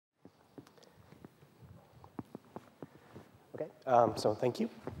Okay, so thank you.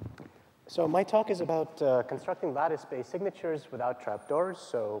 So my talk is about constructing lattice-based signatures without trapdoors.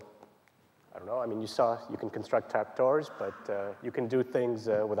 So I don't know, I mean, you saw you can construct trapdoors, but you can do things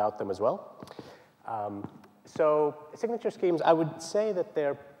without them as well. So signature schemes, I would say that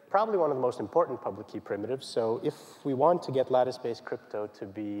they're probably one of the most important public key primitives. So if we want to get lattice-based crypto to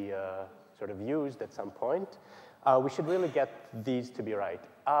be sort of used at some point, we should really get these to be right.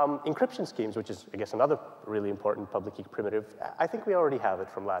 Encryption schemes, which is, I guess, another really important public key primitive, I think we already have it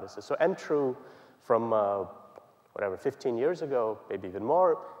from lattices. So ntrue from, whatever, 15 years ago, maybe even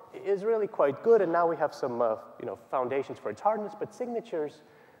more, is really quite good. And now we have some foundations for its hardness. But signatures,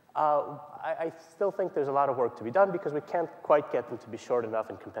 I still think there's a lot of work to be done because we can't quite get them to be short enough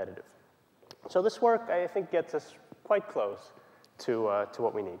and competitive. So this work, I think, gets us quite close to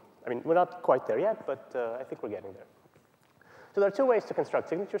what we need. I mean, we're not quite there yet, but I think we're getting there. So there are two ways to construct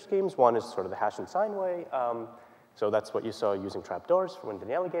signature schemes. One is sort of the hash and sign way. So that's what you saw using trapdoors when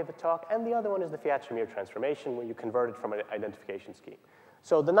Daniela gave the talk. And the other one is the Fiat-Shamir transformation, where you convert it from an identification scheme.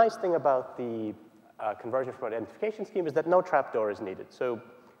 So the nice thing about the conversion from an identification scheme is that no trapdoor is needed. So,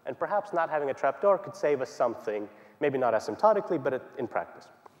 and perhaps not having a trapdoor could save us something, maybe not asymptotically, but in practice.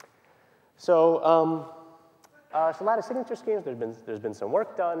 So, so lattice signature schemes, there's been some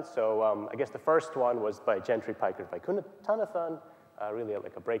work done. So I guess the first one was by Gentry, Pikert, Vaikunathan, really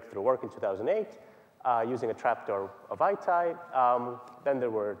like a breakthrough work in 2008, using a trapdoor of itai. Then there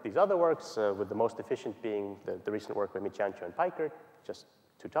were these other works, with the most efficient being the recent work by Micciancio and Pikert, just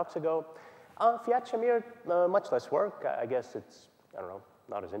 2 talks ago. Fiat-Shamir, much less work. I guess it's, I don't know,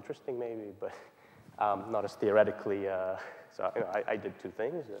 not as interesting maybe, but not as theoretically, so I did 2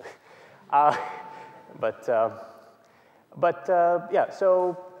 things. Yeah,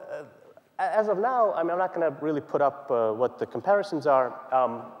 so as of now, I mean, I'm not going to really put up what the comparisons are.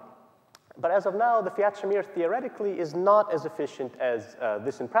 But as of now, the Fiat-Shamir theoretically is not as efficient as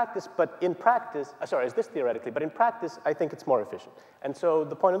this in practice. But in practice, sorry, as this theoretically, but in practice, I think it's more efficient. And so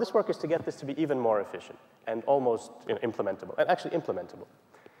the point of this work is to get this to be even more efficient and almost implementable, and actually implementable.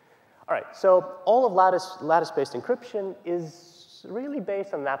 All right, so all of lattice-based encryption is really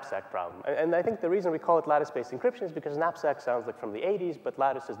based on knapsack problem. And I think the reason we call it lattice-based encryption is because knapsack sounds like from the 80s, but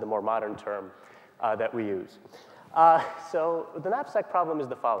lattice is the more modern term that we use. So the knapsack problem is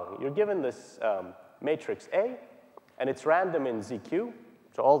the following. You're given this matrix A, and it's random in ZQ,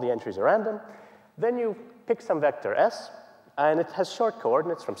 so all the entries are random. Then you pick some vector S, and it has short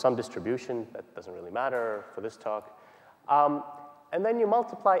coordinates from some distribution. That doesn't really matter for this talk. And then you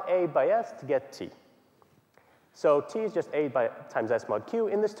multiply A by S to get T. So T is just A times S mod Q.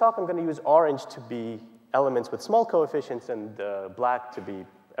 In this talk, I'm going to use orange to be elements with small coefficients and black to be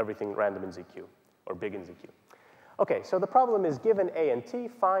everything random in ZQ, or big in ZQ. OK, so the problem is given A and T,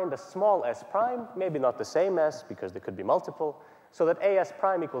 find a small S prime, maybe not the same S because there could be multiple, so that AS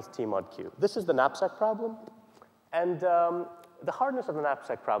prime equals T mod Q. This is the knapsack problem. And the hardness of the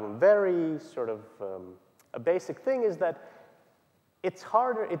knapsack problem, very sort of a basic thing, is that it's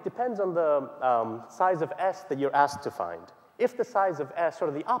harder, it depends on the size of S that you're asked to find. If the size of S, sort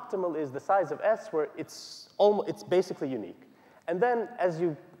of the optimal is the size of S where it's basically unique. And then as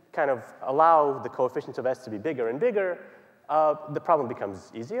you kind of allow the coefficients of S to be bigger and bigger, the problem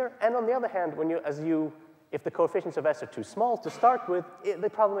becomes easier. And on the other hand, if the coefficients of S are too small to start with, the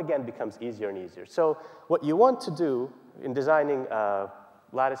problem again becomes easier and easier. So what you want to do in designing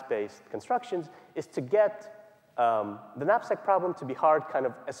lattice-based constructions is to get the knapsack problem to be hard kind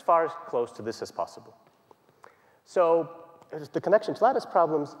of as far close to this as possible. So the connection to lattice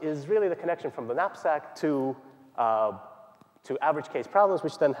problems is really the connection from the knapsack to average case problems,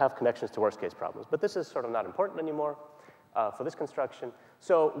 which then have connections to worst case problems. But this is sort of not important anymore for this construction.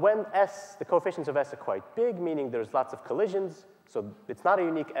 So when the coefficients of S are quite big, meaning there's lots of collisions, so it's not a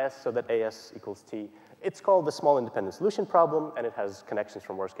unique S so that AS equals T, it's called the small independent solution problem, and it has connections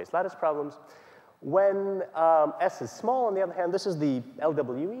from worst case lattice problems. When S is small, on the other hand, this is the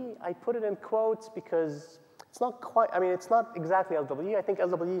LWE. I put it in quotes because it's not quite, I mean, it's not exactly LWE. I think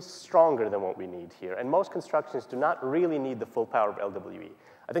LWE is stronger than what we need here. And most constructions do not really need the full power of LWE.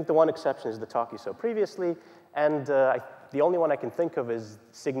 I think the one exception is the talk you saw previously. And the only one I can think of is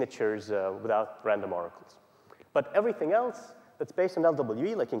signatures without random oracles. But everything else that's based on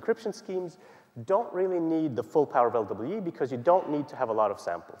LWE, like encryption schemes, don't really need the full power of LWE because you don't need to have a lot of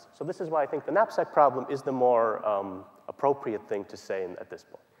samples. So this is why I think the knapsack problem is the more appropriate thing to say at this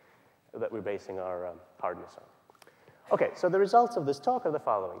point that we're basing our hardness on. OK, so the results of this talk are the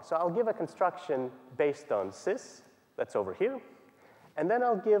following. So I'll give a construction based on sys, that's over here. And then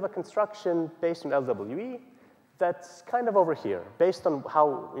I'll give a construction based on LWE that's kind of over here, based on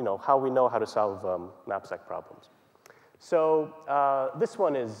how we know how to solve knapsack problems. So this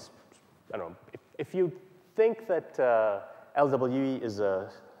one is, I don't know, if you think that LWE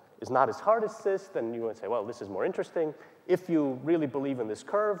is not as hard as cis, then you would say, well, this is more interesting. If you really believe in this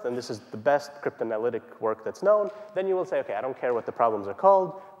curve, then this is the best cryptanalytic work that's known, then you will say, okay, I don't care what the problems are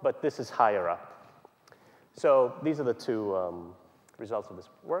called, but this is higher up. So these are the two results of this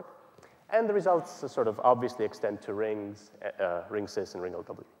work. And the results sort of obviously extend to rings, ring cis and ring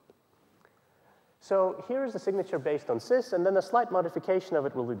LW. So here's the signature based on cis, and then a slight modification of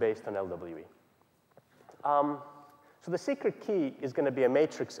it will be based on LWE. So the secret key is going to be a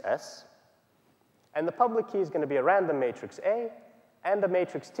matrix S, and the public key is going to be a random matrix A, and a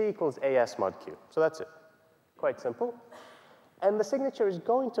matrix T equals AS mod Q. So that's it. Quite simple. And the signature is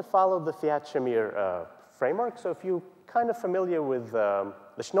going to follow the Fiat-Shamir framework. So if you're kind of familiar with the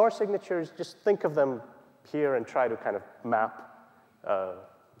Schnorr signatures, just think of them here and try to kind of map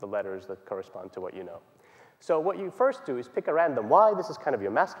the letters that correspond to what you know. So what you first do is pick a random Y. This is kind of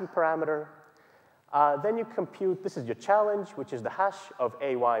your masking parameter. Then you compute, this is your challenge, which is the hash of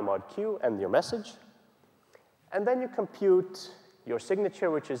AY mod Q and your message. And then you compute your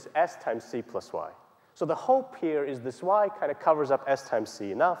signature, which is S times C plus Y. So the hope here is this Y kind of covers up S times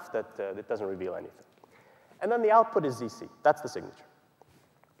C enough that it doesn't reveal anything. And then the output is ZC. That's the signature.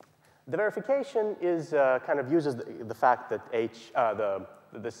 The verification is kind of uses the fact that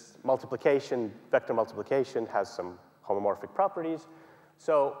this multiplication, vector multiplication, has some homomorphic properties.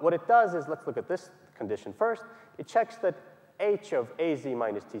 So what it does is, let's look at this condition first. It checks that H of AZ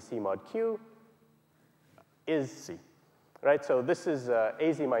minus TC mod Q is C, right? So this is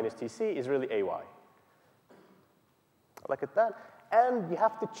AZ minus TC is really AY. Look at that. And you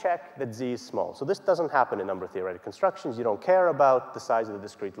have to check that Z is small. So this doesn't happen in number theoretic constructions. You don't care about the size of the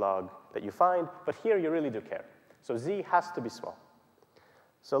discrete log that you find, but here you really do care. So Z has to be small.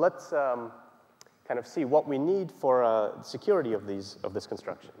 So let's kind of see what we need for security of this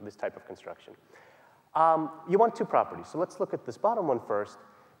construction, this type of construction. You want two properties. So let's look at this bottom one first.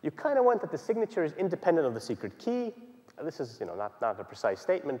 You kind of want that the signature is independent of the secret key. This is not a precise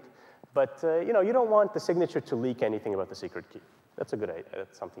statement, but you don't want the signature to leak anything about the secret key. That's a good idea.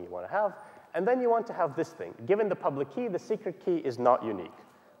 That's something you want to have. And then you want to have this thing. Given the public key, the secret key is not unique.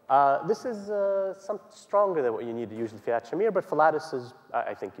 This is something stronger than what you need to use with Fiat-Shamir, but for lattices,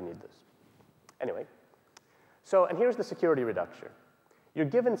 I think you need this. Anyway, and here's the security reduction. You're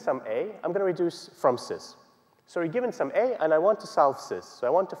given some A. I'm going to reduce from cis. So you're given some A, and I want to solve cis. So I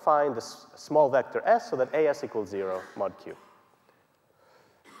want to find this small vector S so that AS equals 0 mod Q.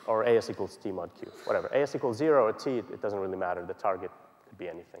 Or AS equals T mod Q, whatever. AS equals 0 or T, it doesn't really matter. The target could be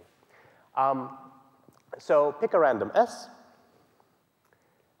anything. So pick a random S.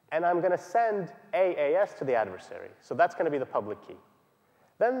 And I'm going to send AAS to the adversary. So that's going to be the public key.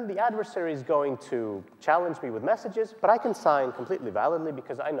 Then the adversary is going to challenge me with messages, but I can sign completely validly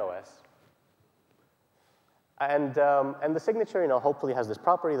because I know S. And the signature, hopefully has this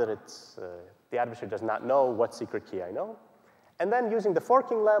property that the adversary does not know what secret key I know. And then using the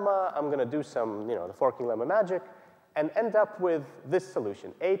forking lemma, I'm going to do some, the forking lemma magic and end up with this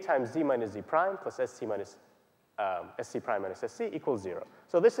solution, A times Z minus Z prime plus SC minus SC prime minus SC equals 0.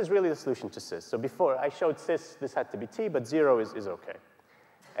 So this is really the solution to cis. So before I showed cis, this had to be T, but 0 is OK.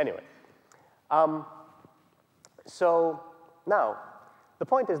 Anyway, so now the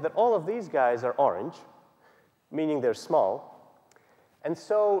point is that all of these guys are orange, meaning they're small. And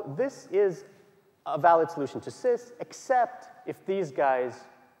so this is a valid solution to cis, except if these guys,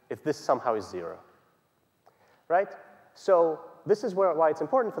 if this somehow is 0, right? So this is why it's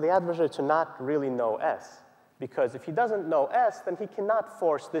important for the adversary to not really know S. Because if he doesn't know S, then he cannot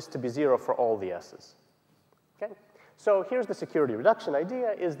force this to be 0 for all the S's. Okay? So here's the security reduction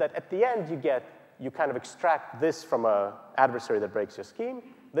idea, is that at the end you kind of extract this from an adversary that breaks your scheme.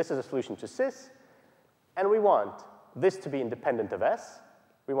 This is a solution to cis. And we want this to be independent of S.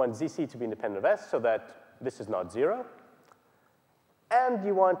 We want ZC to be independent of S so that this is not 0. And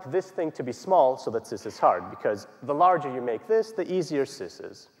you want this thing to be small so that cis is hard, because the larger you make this, the easier cis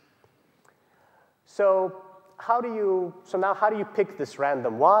is. So now how do you pick this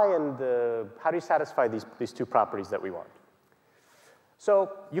random Y, and how do you satisfy these two properties that we want? So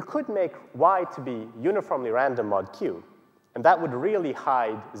you could make Y to be uniformly random mod Q, and that would really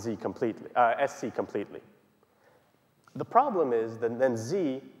hide Z completely, SC completely. The problem is that then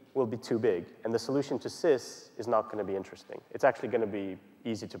Z will be too big, and the solution to cis is not going to be interesting. It's actually going to be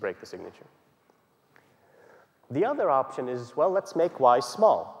easy to break the signature. The other option is, well, let's make Y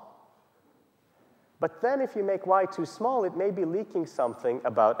small. But then if you make Y too small, it may be leaking something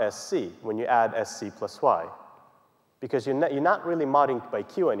about SC when you add SC plus Y. because you're not really modding by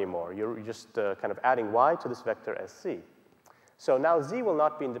q anymore. You're just kind of adding y to this vector sc. So now z will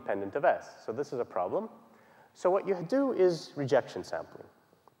not be independent of s. So this is a problem. So what you do is rejection sampling.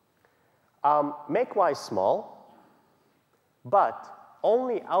 Make y small, but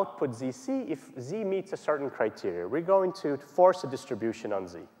only output zc if z meets a certain criteria. We're going to force a distribution on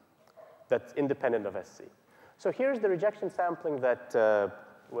z that's independent of sc. So here's the rejection sampling that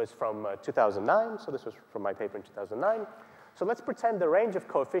was from 2009. So this was from my paper in 2009. So let's pretend the range of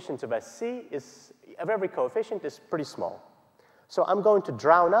coefficients of sc of every coefficient is pretty small. So I'm going to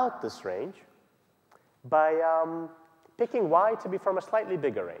drown out this range by picking y to be from a slightly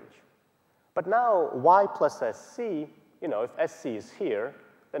bigger range. But now y plus sc, if sc is here,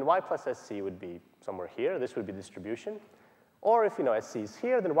 then y plus sc would be somewhere here. This would be distribution. Or if sc is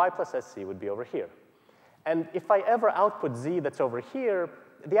here, then y plus sc would be over here. And if I ever output z that's over here,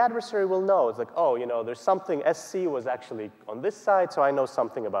 the adversary will know. It's like, oh, there's something, sc was actually on this side, so I know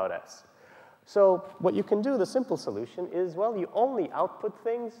something about s. So what you can do, the simple solution is, well, you only output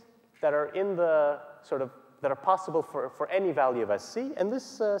things that are in the that are possible for any value of sc, and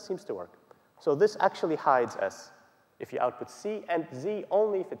this seems to work. So this actually hides s if you output c, and z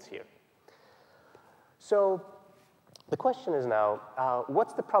only if it's here. So the question is now,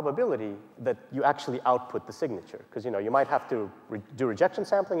 what's the probability that you actually output the signature? Because you might have to do rejection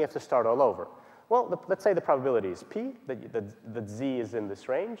sampling, you have to start all over. Well, let's say the probability is p, that z is in this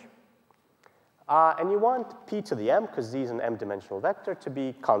range. And you want p to the m, because z is an m-dimensional vector, to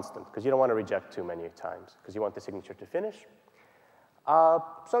be constant, because you don't want to reject too many times, because you want the signature to finish.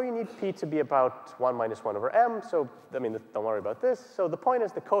 So you need p to be about 1 minus 1 over m. So, don't worry about this. So the point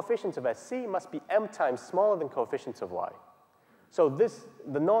is the coefficients of sc must be m times smaller than coefficients of y. So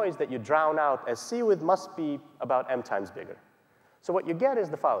the noise that you drown out sc with must be about m times bigger. So what you get is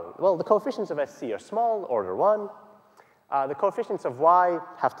the following. Well, the coefficients of sc are small, order 1. The coefficients of y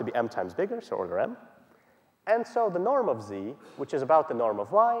have to be m times bigger, so order m. And so the norm of z, which is about the norm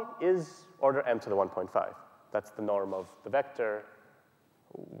of y, is order m to the 1.5. That's the norm of the vector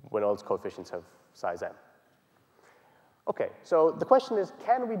when all its coefficients have size m. OK, so the question is,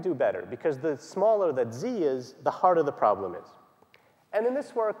 can we do better? Because the smaller that z is, the harder the problem is. And in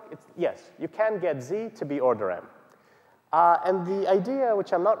this work, yes, you can get z to be order m. And the idea,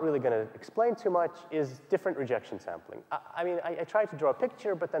 which I'm not really going to explain too much, is different rejection sampling. I tried to draw a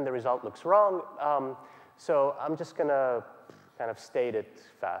picture, but then the result looks wrong. So I'm just going to kind of state it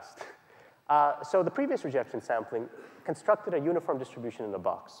fast. So the previous rejection sampling constructed a uniform distribution in a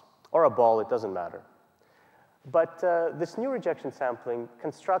box, or a ball, it doesn't matter. But this new rejection sampling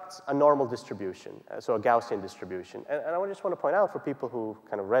constructs a normal distribution, so a Gaussian distribution. And I just want to point out for people who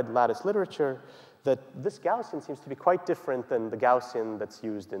kind of read lattice literature that this Gaussian seems to be quite different than the Gaussian that's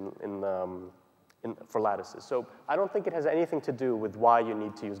used for lattices. So I don't think it has anything to do with why you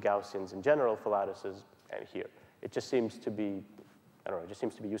need to use Gaussians in general for lattices and here. It just seems to be, it just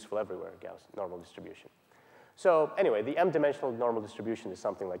seems to be useful everywhere, Gaussian normal distribution. So anyway, the m-dimensional normal distribution is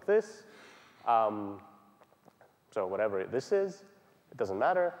something like this. So whatever this is, it doesn't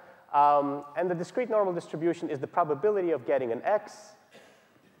matter. And the discrete normal distribution is the probability of getting an x,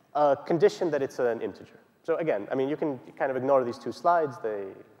 condition that it's an integer. So again, you can kind of ignore these two slides.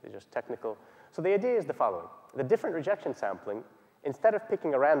 They're just technical. So the idea is the following. The different rejection sampling, instead of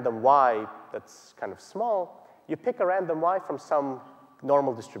picking a random y that's kind of small, you pick a random y from some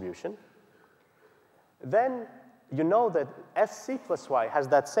normal distribution. Then you know that sc plus y has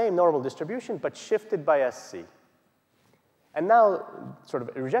that same normal distribution, but shifted by sc. And now, sort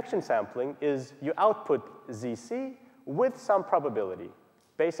of rejection sampling is you output zc with some probability.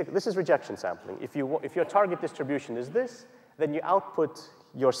 Basically, this is rejection sampling. If your target distribution is this, then you output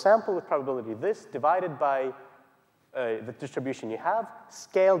your sample with probability this divided by the distribution you have,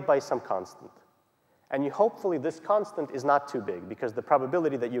 scaled by some constant. And hopefully this constant is not too big, because the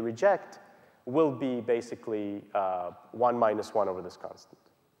probability that you reject will be basically 1 minus 1 over this constant.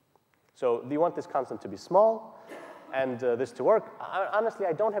 So you want this constant to be small and this to work. Honestly,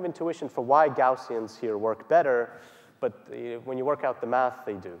 I don't have intuition for why Gaussians here work better, but when you work out the math,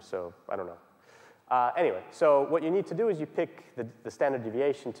 they do. So I don't know. Anyway, so what you need to do is you pick the standard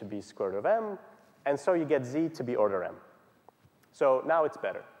deviation to be square root of m, and so you get z to be order m. So now it's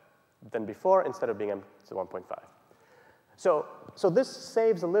better than before. Instead of being m, it's 1.5. So this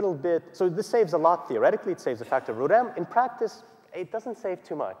saves a little bit. So this saves a lot theoretically. It saves a factor of root m. In practice, it doesn't save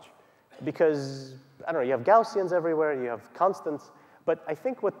too much, because, I don't know, you have Gaussians everywhere, you have constants. But I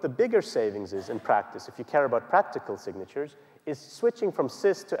think what the bigger savings is in practice, if you care about practical signatures, is switching from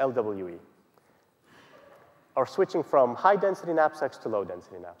cis to LWE, or switching from high-density knapsacks to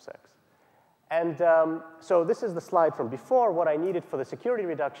low-density knapsacks. And so this is the slide from before, what I needed for the security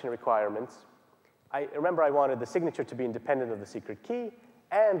reduction requirements. Remember, I wanted the signature to be independent of the secret key,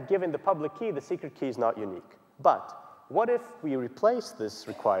 and given the public key, the secret key is not unique. But what if we replace this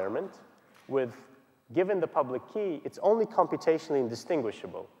requirement with, given the public key, it's only computationally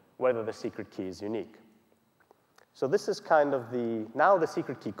indistinguishable whether the secret key is unique. So this is kind of now the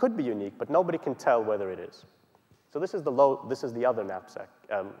secret key could be unique, but nobody can tell whether it is. So this is the other knapsack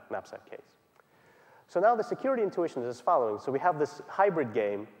case. So now the security intuition is as following. So we have this hybrid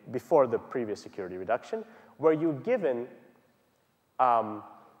game before the previous security reduction, where you've given,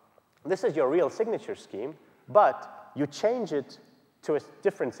 this is your real signature scheme, but you change it to a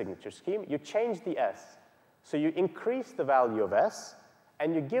different signature scheme. You change the S. So you increase the value of S,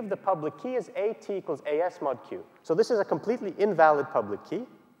 and you give the public key as AT equals AS mod Q. So this is a completely invalid public key,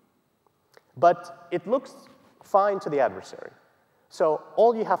 but it looks fine to the adversary. So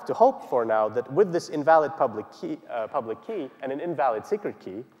all you have to hope for now that with this invalid public key and an invalid secret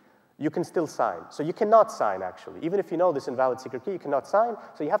key, you can still sign. So you cannot sign, actually. Even if you know this invalid secret key, you cannot sign.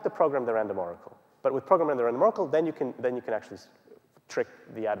 So you have to program the random oracle. But with programming the random oracle, then you can actually trick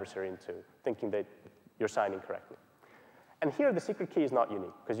the adversary into thinking that you're signing correctly. And here, the secret key is not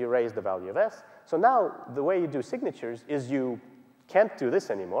unique, because you raise the value of S. So now, the way you do signatures is you can't do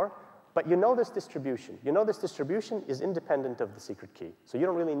this anymore, but you know this distribution. You know this distribution is independent of the secret key. So you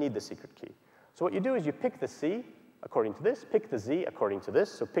don't really need the secret key. So what you do is you pick the C according to this, pick the Z according to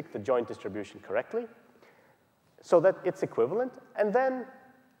this, so pick the joint distribution correctly, so that it's equivalent. And then,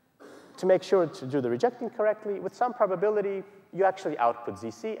 to make sure to do the rejecting correctly, with some probability, you actually output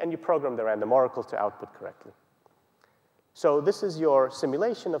ZC, and you program the random oracle to output correctly. So this is your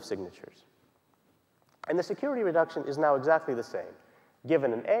simulation of signatures. And the security reduction is now exactly the same.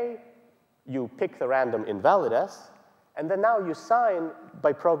 Given an A, you pick the random invalid S, and then now you sign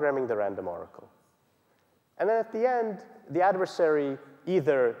by programming the random oracle. And then at the end, the adversary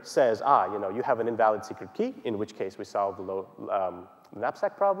either says, you have an invalid secret key, in which case we solve the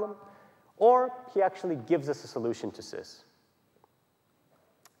knapsack problem, or he actually gives us a solution to SYS.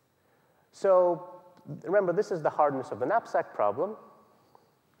 So remember, this is the hardness of the knapsack problem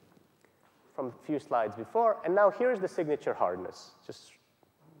from a few slides before. And now here's the signature hardness, just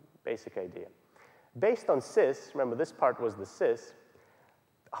basic idea. Based on SYS, remember this part was the SYS,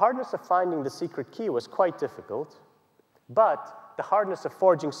 hardness of finding the secret key was quite difficult, but the hardness of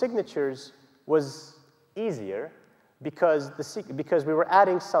forging signatures was easier because we were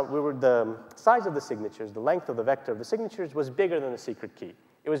adding the size of the signatures, the length of the vector of the signatures was bigger than the secret key.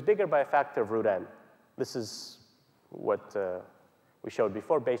 It was bigger by a factor of root n. This is what we showed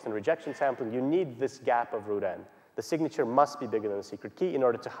before. Based on rejection sampling, you need this gap of root n. The signature must be bigger than the secret key in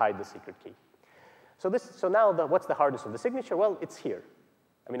order to hide the secret key. So now, what's the hardness of the signature? Well, it's here.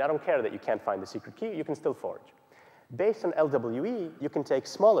 I mean, I don't care that you can't find the secret key. You can still forge. Based on LWE, you can take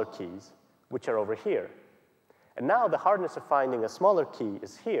smaller keys, which are over here. And now the hardness of finding a smaller key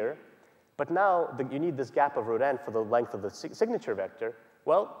is here. But now you need this gap of root n for the length of the signature vector.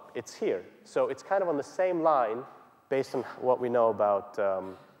 Well, it's here. So it's kind of on the same line based on what we know about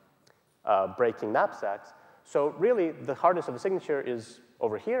breaking knapsacks. So really, the hardness of the signature is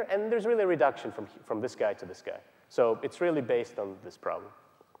over here. And there's really a reduction from this guy to this guy. So it's really based on this problem.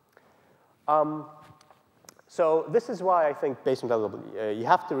 So this is why I think, based on LWE, you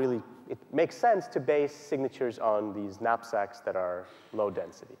have to really, it makes sense to base signatures on these knapsacks that are low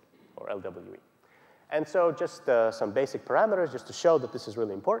density, or LWE. And so just some basic parameters, just to show that this is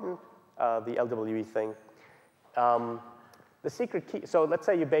really important, the LWE thing. The secret key, so let's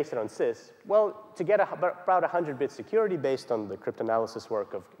say you base it on SYS. Well, to get about 100-bit security based on the cryptanalysis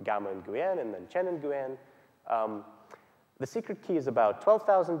work of Gamma and Nguyen, and then Chen and Nguyen, the secret key is about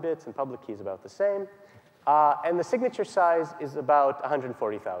 12,000 bits, and public key is about the same. And the signature size is about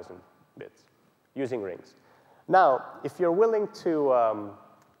 140,000 bits using rings. Now, if you're willing to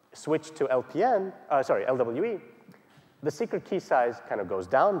switch to LWE, the secret key size kind of goes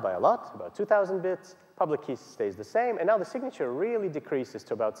down by a lot, about 2,000 bits. Public key stays the same. And now the signature really decreases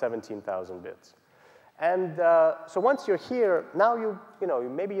to about 17,000 bits. And so once you're here, now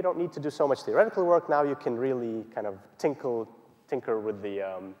maybe you don't need to do so much theoretical work. Now you can really kind of tinker with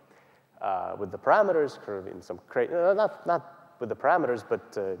the parameters, in some not with the parameters,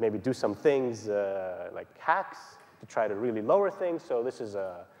 but maybe do some things like hacks to try to really lower things. So this is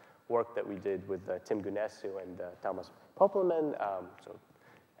work that we did with Tim Gunessu and Thomas Popelman.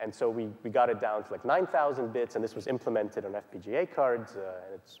 So we got it down to like 9,000 bits, and this was implemented on FPGA cards,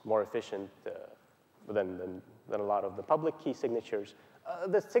 and it's more efficient than a lot of the public key signatures.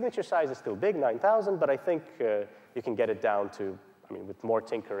 The signature size is still big, 9,000, but I think you can get it down to, with more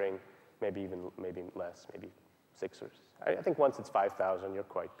tinkering, maybe less, maybe 6 or. I think once it's 5,000, you're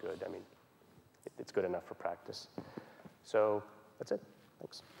quite good. I mean, it's good enough for practice. So that's it.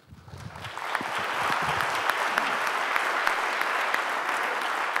 Thanks.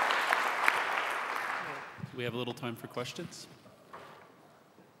 We have a little time for questions.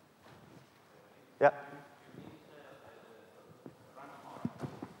 Yeah.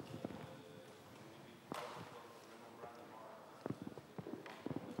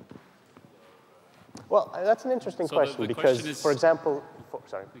 Well, that's an interesting question because, question for example,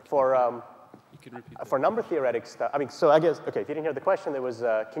 for number theoretic stuff, I mean, so I guess, okay, if you didn't hear the question, there was,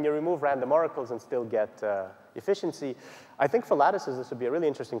 can you remove random oracles and still get efficiency? I think for lattices, this would be a really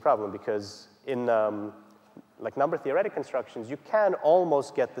interesting problem because in like number theoretic constructions, you can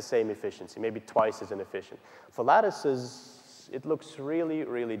almost get the same efficiency, maybe twice as inefficient. For lattices, it looks really,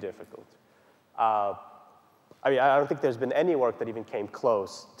 really difficult. I mean, I don't think there's been any work that even came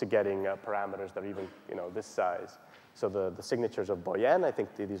close to getting parameters that are even, this size. So the signatures of Boyen, I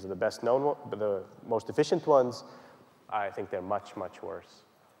think these are the best known, the most efficient ones. I think they're much, much worse.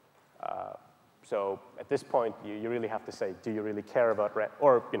 So at this point, you really have to say, do you really care about,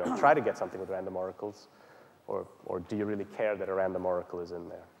 or try to get something with random oracles, or do you really care that a random oracle is in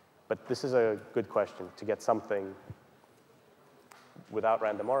there? But this is a good question, to get something without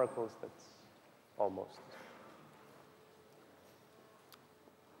random oracles that's almost.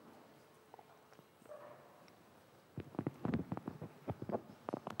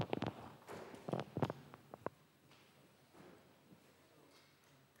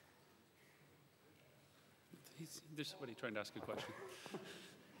 There's somebody trying to ask a question.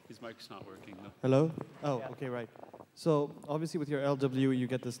 His mic's not working, though. Hello? Oh, yeah. Okay, right. So obviously with your LW, you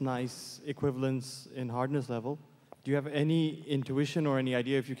get this nice equivalence in hardness level. Do you have any intuition or any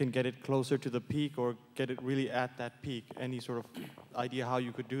idea if you can get it closer to the peak or get it really at that peak? Any sort of idea how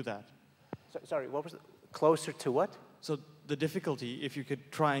you could do that? Sorry, what was it? Closer to what? So the difficulty, if you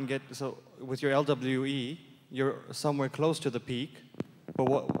could try and get, so with your LWE, you're somewhere close to the peak, but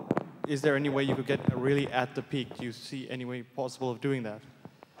is there any way you could get really at the peak? Do you see any way possible of doing that?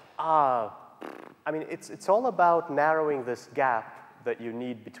 I mean, it's all about narrowing this gap that you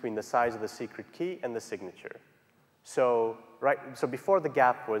need between the size of the secret key and the signature. So, so before the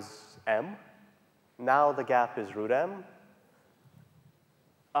gap was m, now the gap is root m.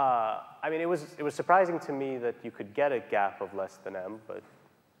 I mean, it was surprising to me that you could get a gap of less than m, but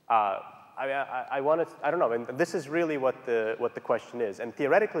I don't know, and this is really what the question is. And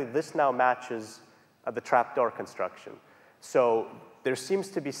theoretically, this now matches the trapdoor construction. So there seems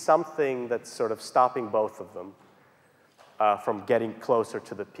to be something that's sort of stopping both of them from getting closer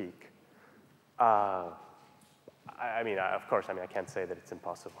to the peak. I mean, of course, I can't say that it's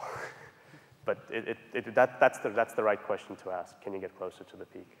impossible. But that's the right question to ask. Can you get closer to the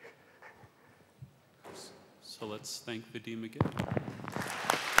peak? So let's thank Vadim again.